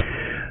real.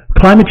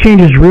 Climate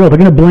change is real. They're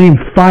going to blame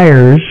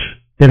fires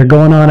that are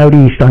going on out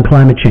east on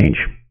climate change.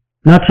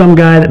 Not some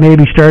guy that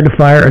maybe started a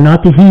fire, or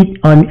not the heat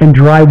and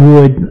dry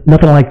wood,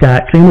 nothing like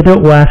that. Same with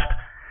out west.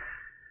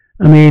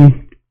 I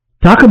mean,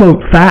 talk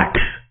about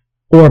facts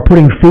or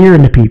putting fear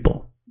into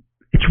people.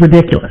 It's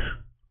ridiculous.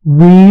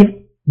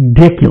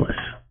 Ridiculous.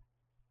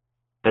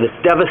 And its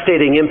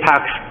devastating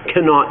impacts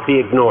cannot be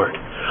ignored.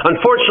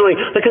 Unfortunately,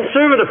 the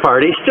Conservative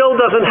Party still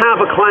doesn't have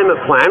a climate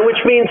plan,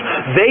 which means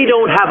they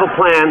don't have a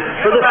plan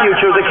for the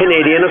future of the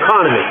Canadian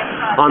economy.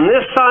 On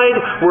this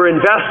side, we're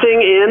investing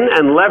in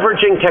and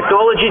leveraging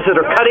technologies that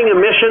are cutting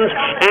emissions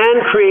and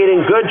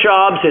creating good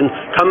jobs in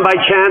Come By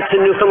Chance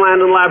in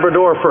Newfoundland and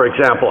Labrador, for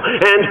example.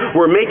 And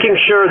we're making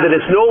sure that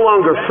it's no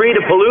longer free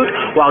to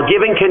pollute while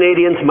giving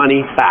Canadians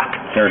money back.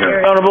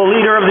 Honourable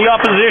Leader of the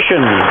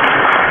Opposition.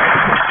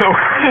 So,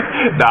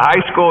 the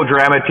high school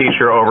drama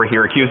teacher over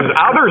here accuses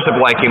others of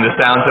liking the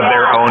sounds of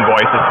their own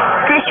voices.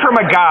 This from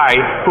a guy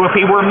who, if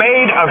he were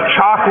made of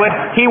chocolate,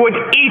 he would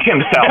eat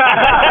himself.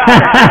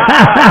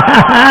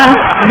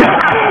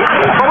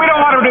 But we don't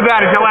want him to do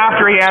that until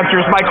after he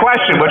answers my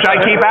question, which I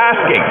keep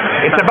asking.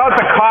 It's about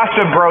the cost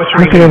of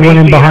groceries. Look at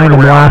everyone in behind him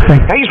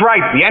laughing. He's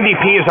right. The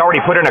NDP has already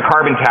put in a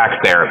carbon tax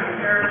there.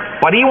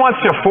 But he wants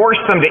to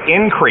force them to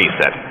increase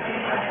it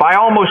by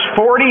almost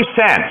 40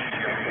 cents.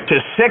 To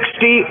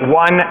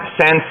 61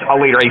 cents a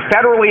litre, a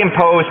federally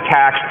imposed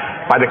tax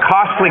by the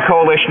costly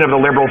coalition of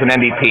the Liberals and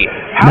NDP.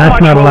 How That's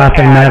much not a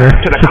laughing matter.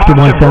 To the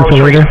 61 cost of cents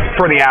a litre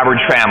for the average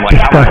family?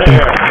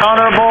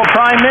 Honourable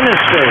Prime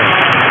Minister.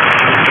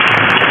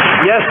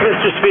 Yes,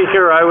 Mr.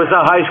 Speaker, I was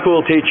a high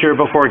school teacher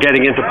before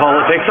getting into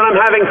politics, and I'm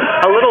having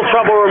a little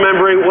trouble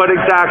remembering what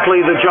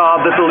exactly the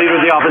job that the Leader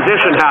of the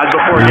Opposition had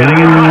before getting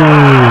into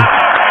politics.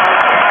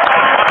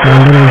 A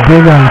little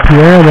dig on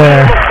Pierre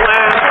there.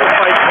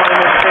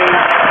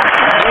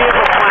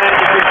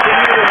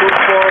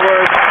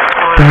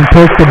 Don't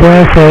poke the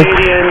bear, folks.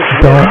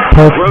 Don't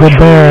poke the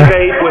bear.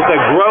 With a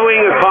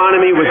growing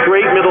economy, with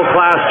great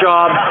middle-class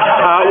jobs,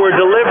 we're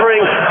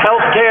delivering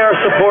health care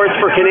supports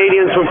for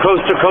Canadians from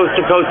coast to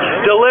to coast,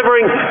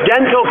 delivering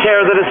dental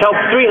care that has helped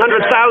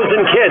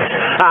 300,000 kids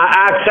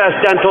access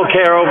dental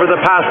care over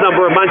the past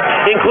number of months,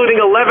 including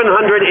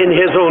 1,100 in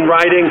his own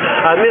riding.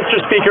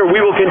 Mr. Speaker, we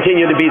will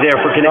continue to be there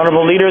for Canadians.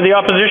 Honourable Leader of the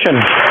Opposition.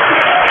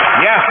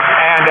 Yes,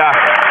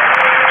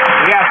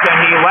 and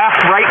he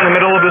left right in the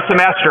middle of the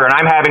semester, and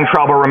I'm having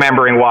trouble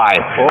remembering why.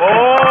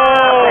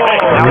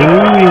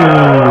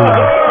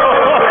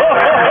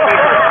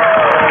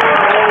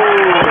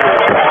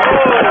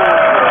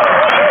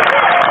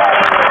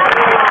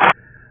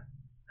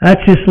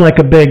 That's just like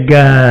a big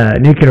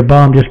nuclear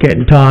bomb just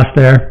getting tossed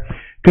there.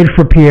 Good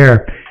for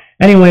Pierre.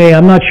 Anyway,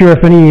 I'm not sure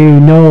if any of you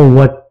know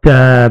what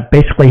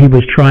basically he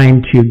was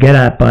trying to get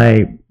at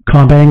by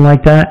commenting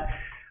like that.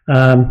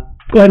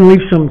 Go ahead and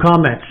leave some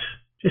comments.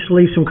 Just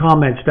leave some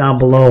comments down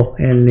below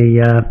in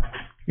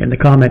the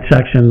comment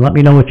section. Let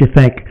me know what you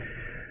think.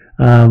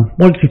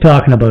 What is he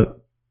talking about?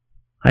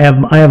 I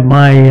have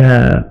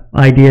my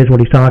ideas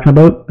what he's talking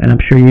about, and I'm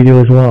sure you do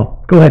as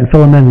well. Go ahead and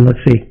fill them in. Let's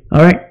see.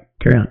 All right,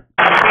 carry on.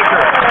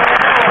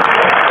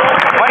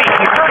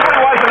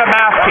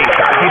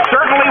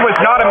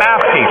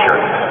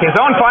 His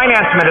own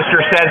finance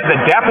minister says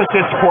the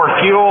deficits pour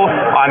fuel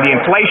on the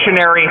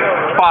inflationary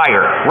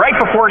fire, right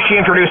before she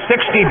introduced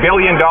 $60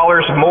 billion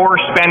more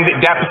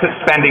deficit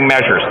spending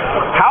measures.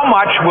 How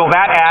much will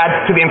that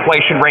add to the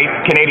inflation rate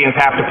Canadians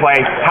have to pay?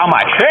 How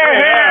much?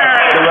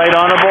 The Right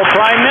Honourable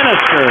Prime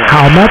Minister.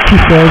 How much, he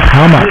says,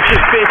 how much? Mr.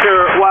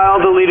 Speaker, while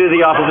the Leader of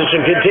the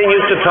Opposition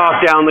continues to talk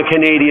down the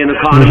Canadian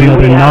economy,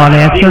 we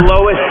have the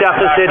lowest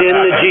deficit in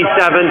the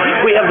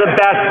G7. We have the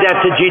best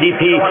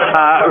debt-to-GDP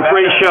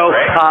ratio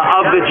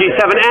of the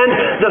G7. And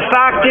the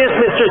fact is,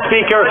 Mr.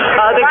 Speaker,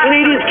 the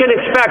Canadians can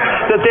expect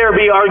that there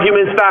be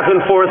arguments back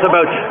and forth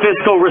about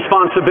fiscal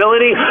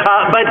responsibility,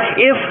 but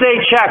if they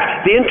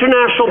check the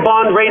international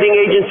bond rating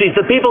agencies,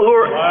 the people who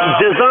are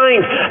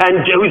designed and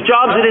whose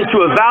jobs it is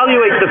to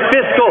evaluate the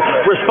fiscal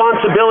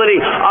responsibility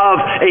of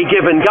a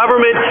given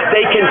government,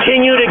 they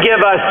continue to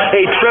give us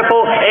a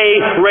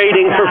AAA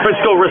rating for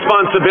fiscal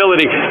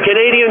responsibility.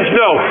 Canadians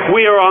know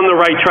we are on the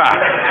right track.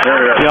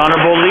 The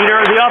Honourable Leader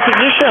of the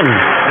Opposition.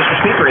 Mr.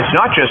 Speaker, it's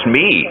not just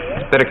me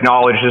that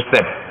acknowledges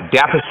that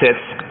deficits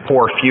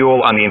pour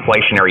fuel on the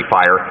inflationary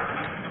fire.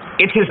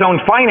 It's his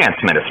own finance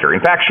minister.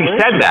 In fact, she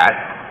said that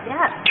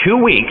 2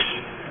 weeks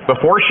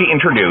before she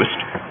introduced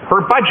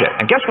her budget.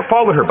 And guess what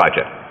followed her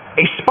budget?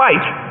 A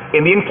spike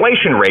in the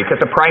inflation rate that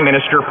the Prime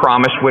Minister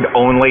promised would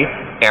only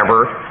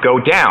ever go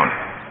down.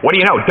 What do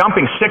you know?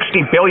 Dumping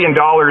 $60 billion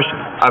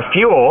of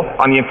fuel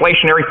on the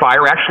inflationary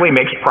fire actually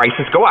makes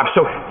prices go up.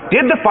 So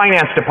did the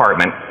Finance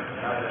Department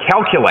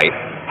calculate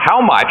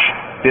how much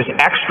this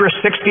extra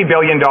 $60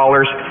 billion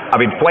of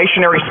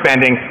inflationary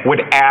spending would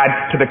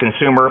add to the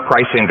Consumer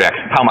Price Index?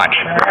 How much?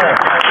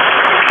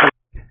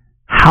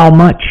 How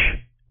much?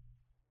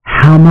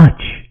 How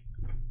much?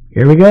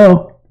 Here we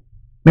go.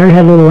 Mary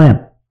had a little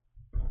lamb.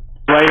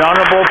 Right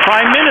Honourable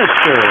Prime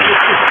Minister.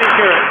 Mr.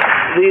 Speaker,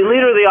 the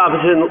Leader of the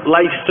Opposition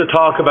likes to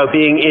talk about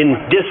being in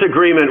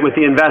disagreement with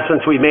the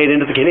investments we've made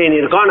into the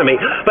Canadian economy,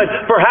 but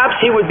perhaps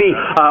he would be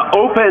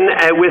open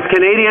with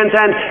Canadians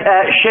and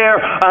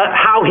share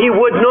how he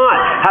would not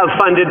have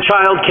funded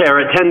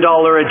childcare at $10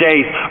 a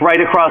day right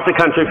across the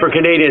country for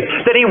Canadians,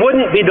 that he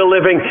wouldn't be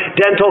delivering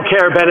dental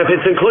care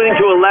benefits, including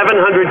to 1,100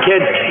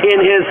 kids in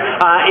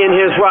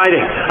his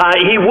riding.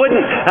 He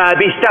wouldn't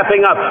be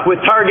stepping up with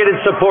targeted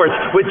supports,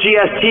 with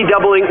GST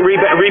doubling,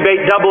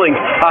 rebate doubling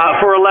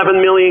for 11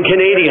 million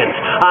Canadians.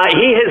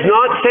 He is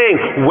not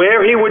saying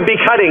where he would be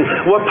cutting,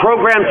 what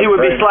programs he would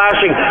be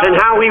slashing, and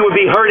how he would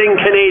be hurting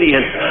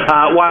Canadians.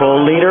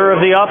 While Leader of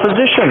the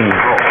Opposition.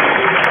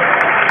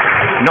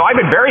 No, I've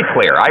been very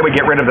clear. I would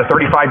get rid of the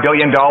 $35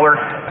 billion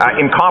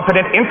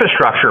incompetent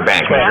infrastructure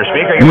bank, Mr.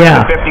 Speaker. You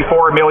the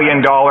 $54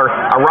 million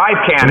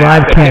ArriveCan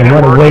act that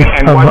what a waste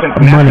of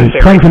money.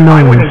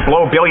 I wouldn't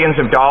blow billions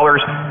of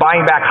dollars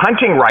buying back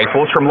hunting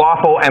rifles from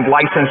lawful and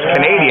licensed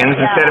Canadians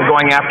instead of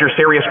going after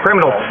serious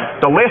criminals.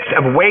 The list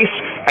of waste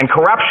and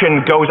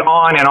corruption goes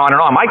on and on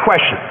and on. My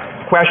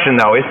question,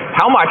 though, is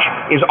how much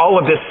is all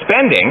of this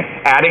spending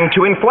adding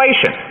to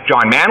inflation?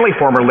 John Manley,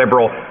 former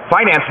Liberal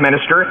finance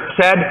minister,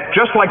 said,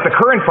 just like the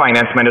current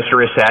finance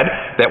minister has said,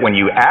 that when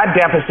you add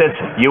deficits,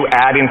 you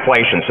add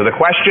inflation. So the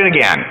question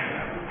again,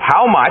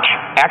 how much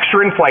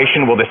extra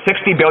inflation will the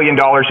 $60 billion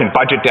in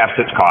budget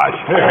deficits cause?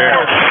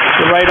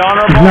 The Right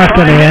Honourable He's not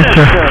going to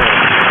answer.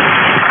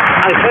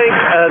 I thank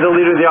the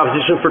Leader of the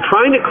Opposition for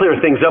trying to clear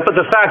things up, but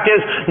the fact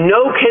is,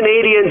 no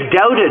Canadians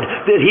doubted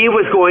that he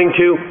was going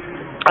to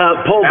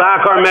pull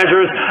back our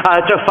measures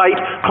to fight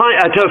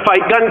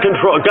gun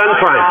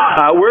crime.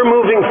 We're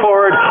moving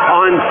forward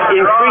on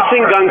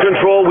increasing gun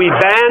control. We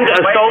banned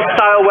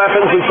assault-style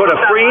weapons. We put a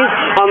freeze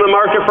on the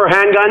market for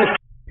handguns.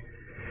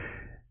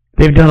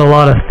 They've done a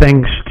lot of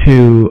things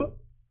to,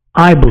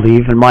 I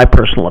believe, in my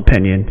personal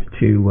opinion,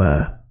 to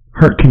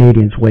hurt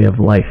Canadians' way of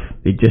life.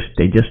 They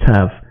just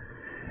have.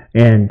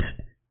 And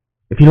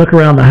if you look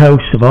around the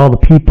House of all the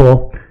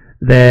people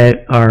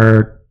that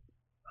are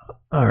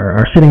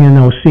sitting in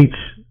those seats,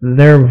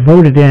 they're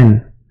voted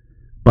in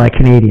by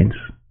Canadians.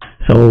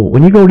 So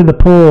when you go to the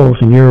polls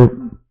and you're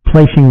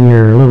placing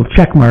your little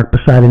check mark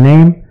beside a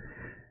name,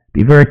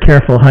 be very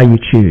careful how you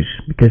choose,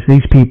 because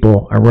these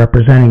people are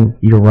representing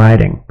your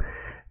riding.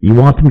 You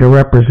want them to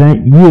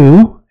represent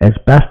you as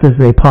best as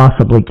they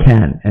possibly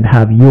can and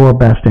have your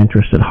best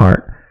interest at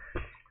heart.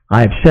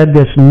 I've said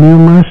this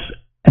numerous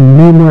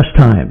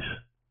times,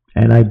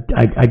 and I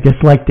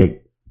just like to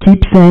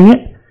keep saying it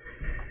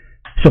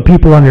so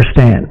people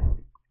understand.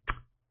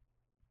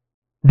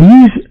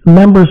 These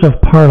members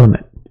of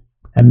parliament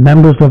and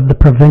members of the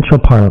provincial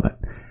parliament,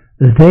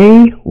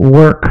 they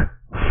work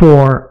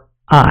for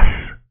us.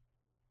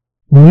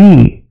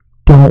 We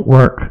don't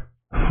work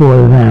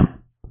for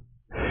them.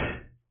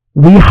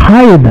 We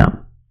hire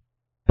them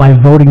by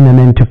voting them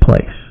into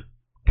place,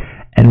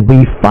 and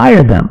we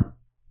fire them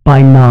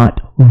by not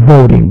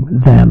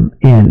voting them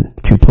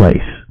into place.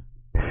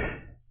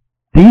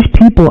 These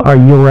people are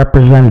your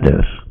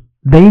representatives.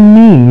 They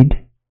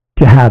need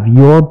to have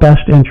your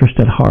best interest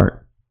at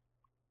heart.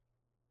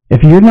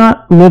 If you're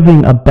not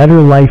living a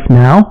better life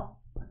now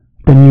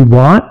than you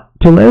want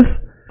to live,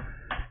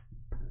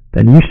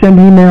 then you send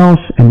emails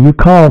and you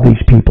call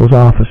these people's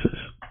offices.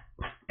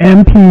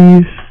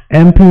 MPs,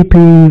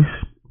 MPPs,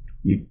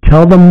 you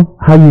tell them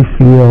how you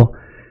feel.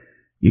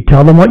 You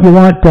tell them what you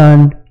want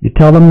done. You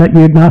tell them that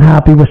you're not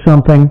happy with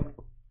something.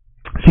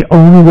 It's the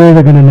only way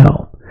they're going to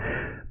know.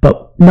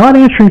 But not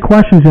answering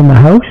questions in the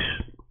House,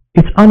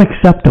 it's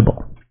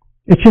unacceptable.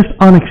 It's just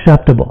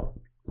unacceptable.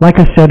 Like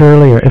I said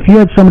earlier, if you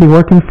had somebody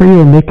working for you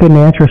and they couldn't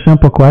answer a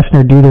simple question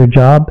or do their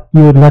job,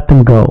 you would let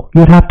them go.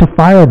 You'd have to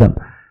fire them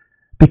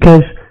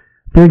because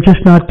they're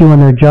just not doing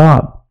their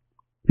job.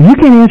 If you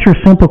can answer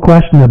a simple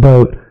question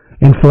about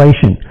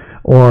inflation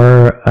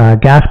or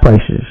gas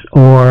prices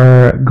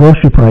or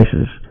grocery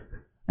prices,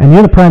 and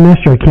you're the Prime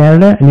Minister of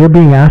Canada and you're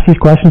being asked these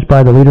questions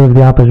by the Leader of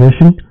the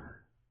Opposition,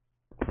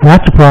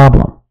 that's a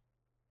problem.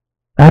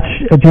 That's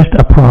just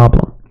a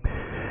problem.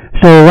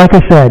 So like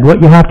I said,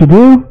 what you have to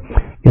do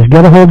is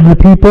get a hold of the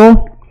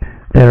people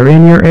that are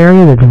in your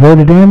area that's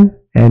voted in,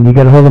 and you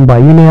get a hold of them by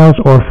emails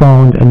or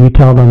phones, and you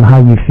tell them how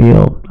you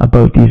feel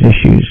about these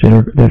issues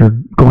that are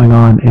going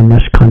on in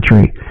this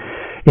country.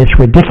 It's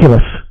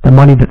ridiculous, the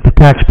money that the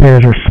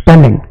taxpayers are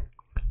spending.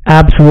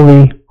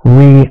 Absolutely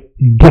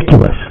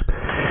ridiculous.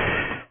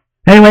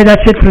 Anyway,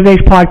 that's it for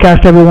today's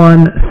podcast,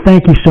 everyone.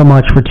 Thank you so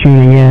much for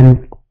tuning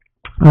in.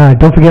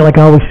 Don't forget, like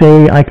I always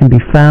say, I can be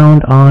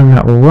found on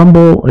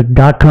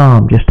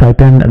rumble.com. Just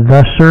type in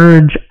The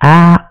Surge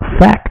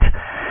Affect.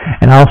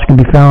 And I also can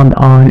be found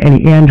on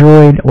any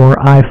Android or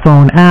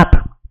iPhone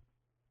app.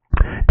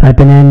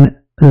 Typing in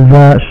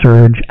The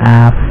Surge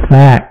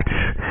Affect.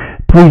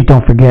 Please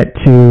don't forget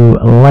to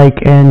like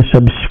and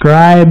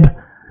subscribe.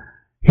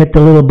 Hit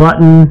the little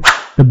button,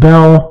 the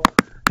bell,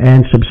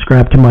 and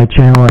subscribe to my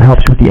channel. It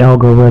helps with the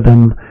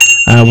algorithm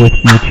with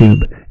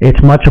YouTube.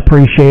 It's much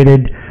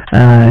appreciated.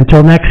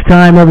 Until next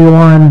time,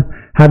 everyone,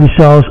 have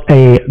yourselves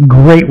a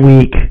great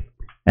week.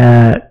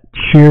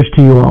 Cheers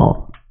to you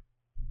all.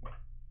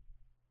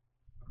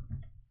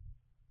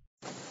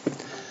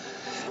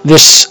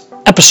 This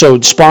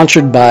episode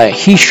sponsored by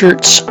He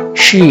Shirts,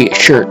 She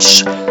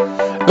Shirts.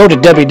 Go to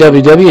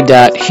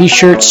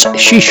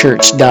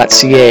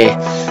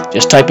www.heshirtssheshirts.ca.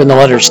 Just type in the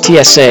letters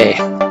TSA,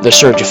 The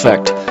Surge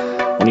Effect.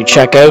 When you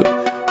check out,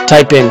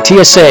 type in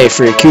TSA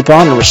for your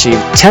coupon and receive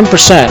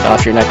 10%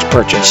 off your next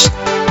purchase.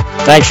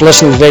 Thanks for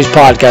listening to today's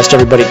podcast,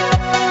 everybody.